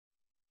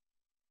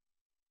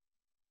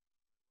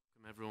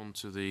Everyone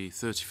to the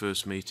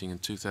 31st meeting in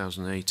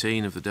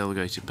 2018 of the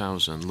Delegated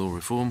Powers and Law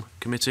Reform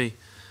Committee.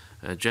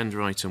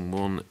 Agenda item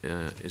 1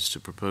 is to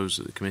propose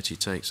that the committee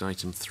takes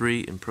item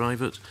 3 in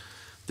private.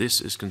 This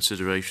is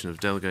consideration of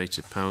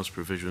delegated powers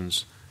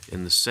provisions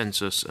in the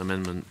Census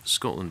Amendment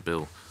Scotland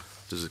Bill.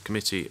 Does the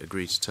committee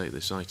agree to take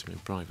this item in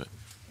private?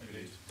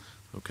 Agreed.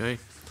 Okay.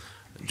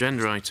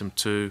 Agenda item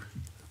 2,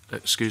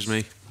 excuse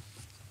me.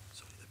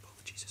 Sorry, the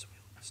apologies as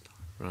well. Start.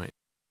 Right.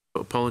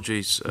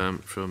 Apologies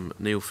from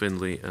Neil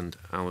Findlay and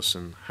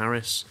Alison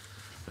Harris.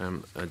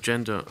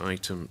 Agenda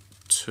item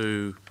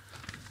 2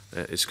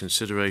 is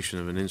consideration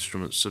of an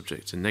instrument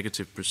subject to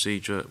negative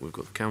procedure. We've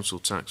got the Council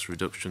Tax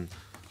Reduction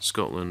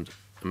Scotland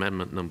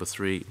Amendment number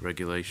 3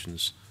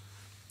 Regulations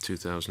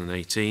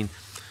 2018.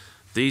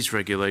 These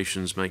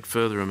regulations make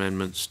further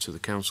amendments to the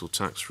Council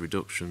Tax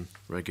Reduction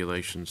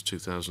Regulations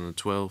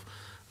 2012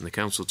 and the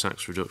Council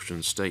Tax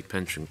Reduction State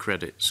Pension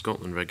Credit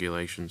Scotland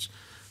Regulations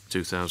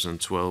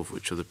 2012,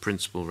 which are the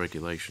principal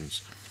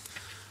regulations.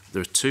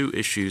 There are 2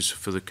 issues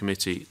for the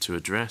committee to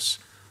address.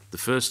 The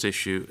first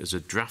issue is a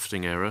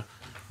drafting error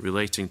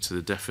relating to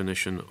the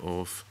definition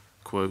of,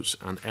 quotes,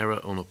 an error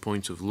on a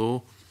point of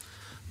law.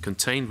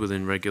 Contained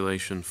within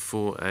Regulation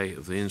 4A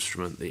of the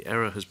instrument, the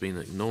error has been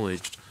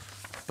acknowledged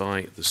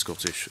by the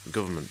Scottish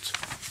Government.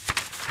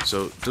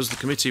 So, does the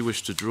committee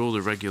wish to draw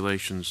the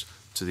regulations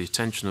to the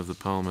attention of the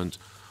Parliament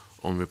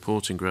on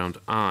reporting ground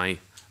I,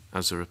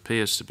 as there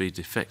appears to be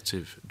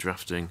defective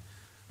drafting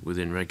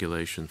within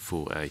Regulation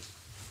 4A?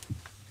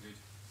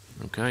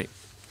 Okay.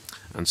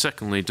 And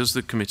secondly, does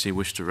the committee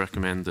wish to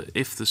recommend that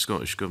if the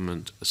Scottish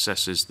Government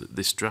assesses that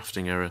this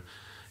drafting error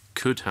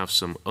could have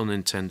some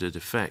unintended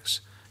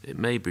effects, it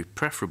may be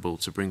preferable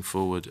to bring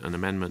forward an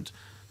amendment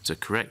to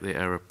correct the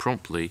error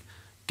promptly,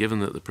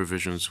 given that the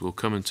provisions will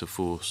come into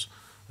force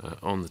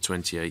on the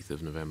 28th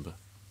of November?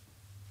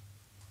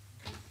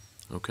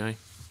 Okay.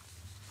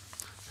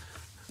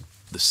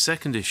 The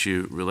second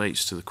issue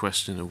relates to the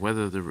question of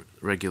whether the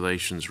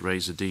regulations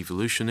raise a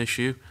devolution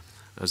issue,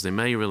 as they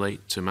may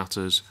relate to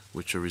matters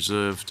which are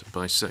reserved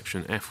by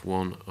Section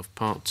F1 of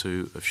Part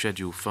 2 of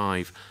Schedule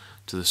 5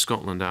 to the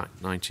Scotland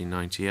Act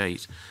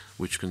 1998,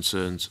 which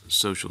concerns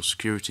social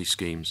security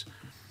schemes.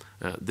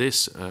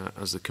 This,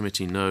 as the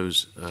committee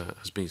knows,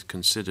 has been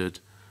considered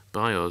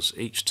by us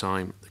each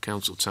time the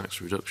Council Tax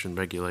Reduction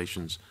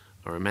regulations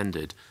are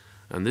amended,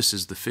 and this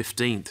is the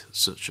 15th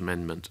such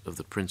amendment of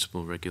the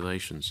principal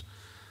regulations.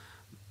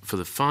 For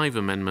the 5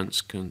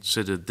 amendments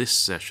considered this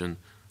session,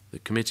 the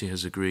committee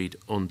has agreed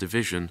on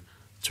division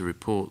to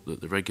report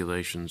that the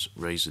regulations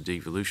raise a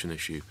devolution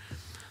issue.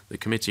 The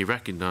committee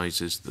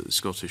recognises that the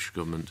Scottish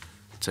Government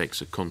takes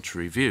a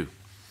contrary view.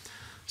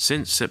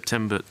 Since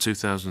September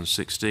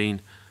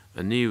 2016,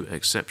 a new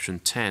Exception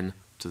 10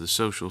 to the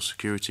Social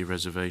Security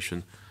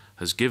Reservation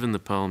has given the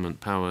Parliament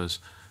powers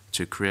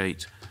to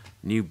create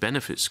new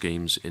benefit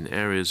schemes in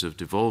areas of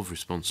devolved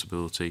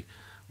responsibility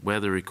where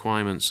the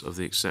requirements of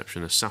the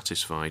exception are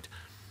satisfied,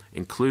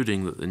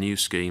 including that the new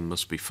scheme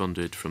must be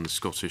funded from the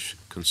Scottish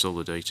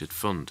Consolidated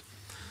Fund.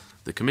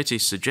 The committee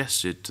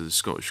suggested to the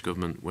Scottish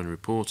Government when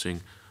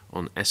reporting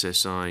on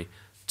SSI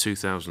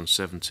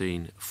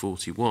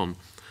 2017-41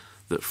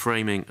 that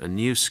framing a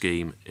new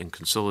scheme in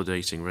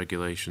consolidating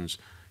regulations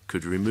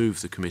could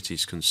remove the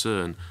committee's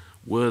concern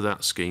were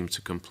that scheme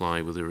to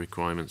comply with the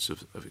requirements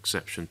of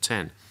Exception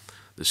 10.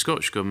 The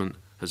Scottish Government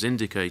has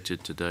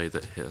indicated today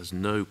that it has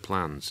no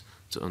plans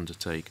to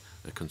undertake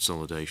a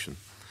consolidation.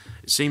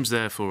 It seems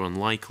therefore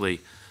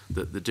unlikely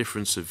that the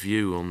difference of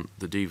view on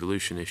the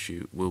devolution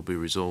issue will be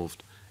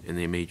resolved in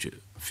the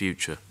immediate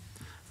future.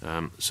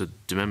 So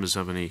do members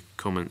have any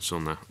comments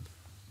on that?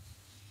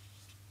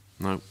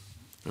 No?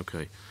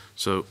 Okay.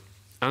 So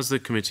as the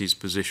committee's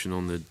position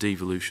on the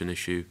devolution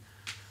issue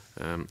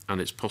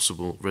and its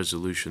possible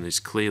resolution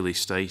is clearly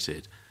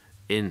stated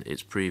in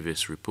its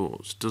previous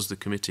reports, does the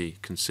committee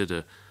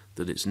consider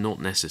that it's not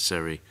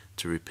necessary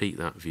to repeat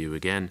that view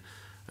again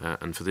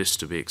and for this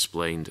to be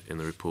explained in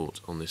the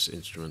report on this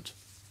instrument?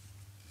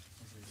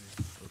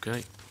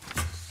 Okay.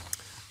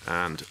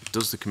 And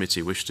does the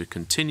committee wish to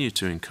continue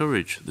to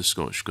encourage the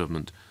Scottish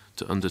Government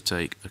to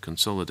undertake a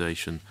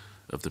consolidation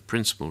of the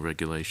principal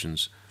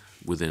regulations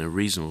within a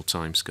reasonable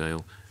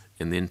timescale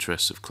in the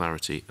interests of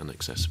clarity and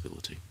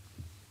accessibility?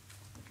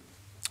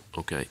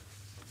 Okay.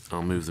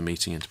 I'll move the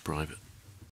meeting into private.